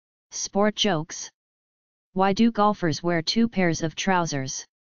Sport jokes. Why do golfers wear two pairs of trousers?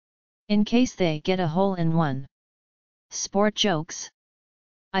 In case they get a hole in one. Sport jokes.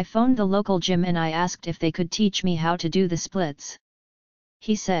 I phoned the local gym and I asked if they could teach me how to do the splits.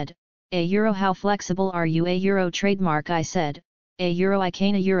 He said, €, how flexible are you? €, trademark. I said, €, I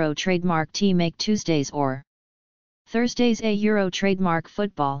can't. €, trademark. T make Tuesdays or Thursdays. €, trademark.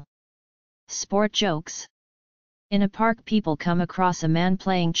 Football. Sport jokes. In a park, people come across a man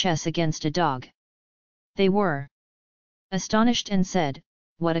playing chess against a dog. They were astonished and said,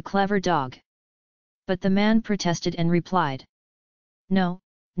 "What a clever dog." But the man protested and replied, No,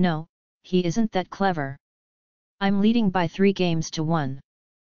 he isn't that clever. I'm leading by 3 games to 1.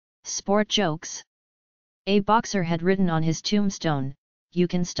 Sport jokes. A boxer had written on his tombstone, "You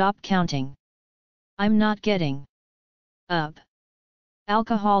can stop counting. I'm not getting up."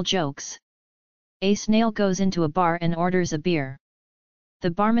 Alcohol jokes. A snail goes into a bar and orders a beer. The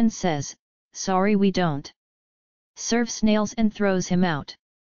barman says, "Sorry, we don't serve snails," and throws him out.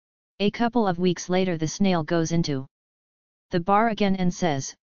 A couple of weeks later, the snail goes into the bar again and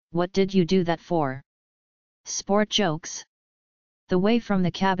says, "What did you do that for?" Sport jokes. The way from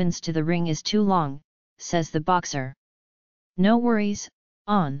the cabins to the ring is too long, says the boxer. No worries,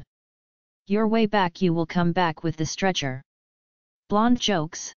 on your way back you will come back with the stretcher. Blonde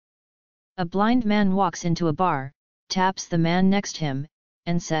jokes. A blind man walks into a bar, taps the man next him,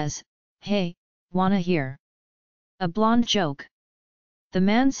 and says, "Hey, wanna hear a blonde joke?" The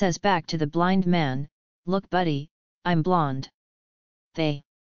man says back to the blind man, "Look buddy, I'm blonde." The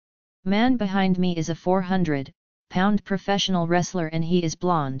man behind me is a 400-pound professional wrestler and he is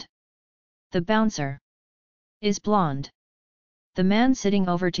blonde. The bouncer is blonde. The man sitting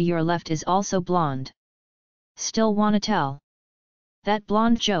over to your left is also blonde. Still wanna tell that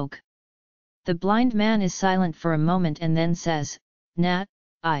blonde joke? The blind man is silent for a moment and then says, "Nah,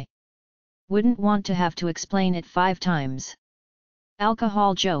 I wouldn't want to have to explain it 5 times.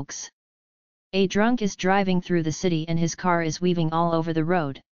 Alcohol jokes. A drunk is driving through the city and his car is weaving all over the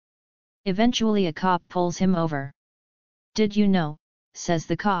road. Eventually a cop pulls him over. "Did you know," says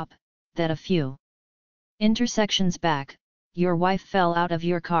the cop, "that a few intersections back, your wife fell out of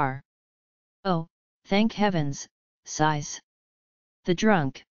your car?" "Oh, thank heavens," sighs the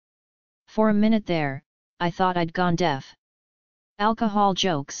drunk. "For a minute there, I thought I'd gone deaf." Alcohol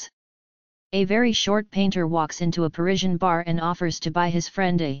jokes. A very short painter walks into a Parisian bar and offers to buy his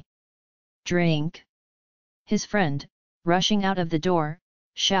friend a drink. His friend, rushing out of the door,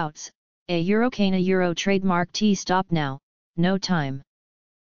 shouts, "€, can a €, trademark. T stop now, no time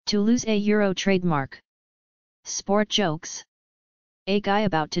to lose. €, trademark." Sport jokes. A guy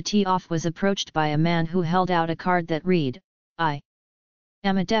about to tee off was approached by a man who held out a card that read, "I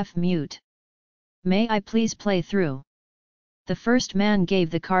am a deaf mute. May I please play through?" The first man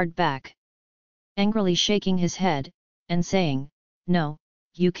gave the card back, angrily shaking his head, and saying, "No,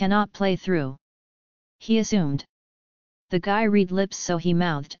 you cannot play through." He assumed the guy read lips, so he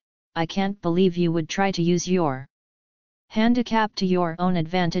mouthed, "I can't believe you would try to use your handicap to your own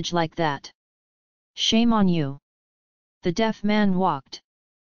advantage like that. Shame on you." The deaf man walked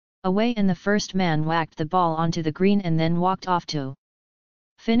away and the first man whacked the ball onto the green and then walked off to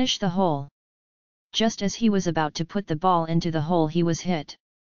finish the hole. Just as he was about to put the ball into the hole, he was hit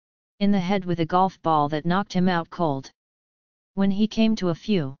in the head with a golf ball that knocked him out cold. When he came to a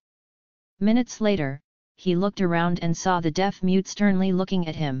few minutes later, he looked around and saw the deaf mute sternly looking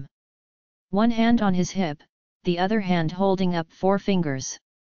at him. One hand on his hip, the other hand holding up 4 fingers.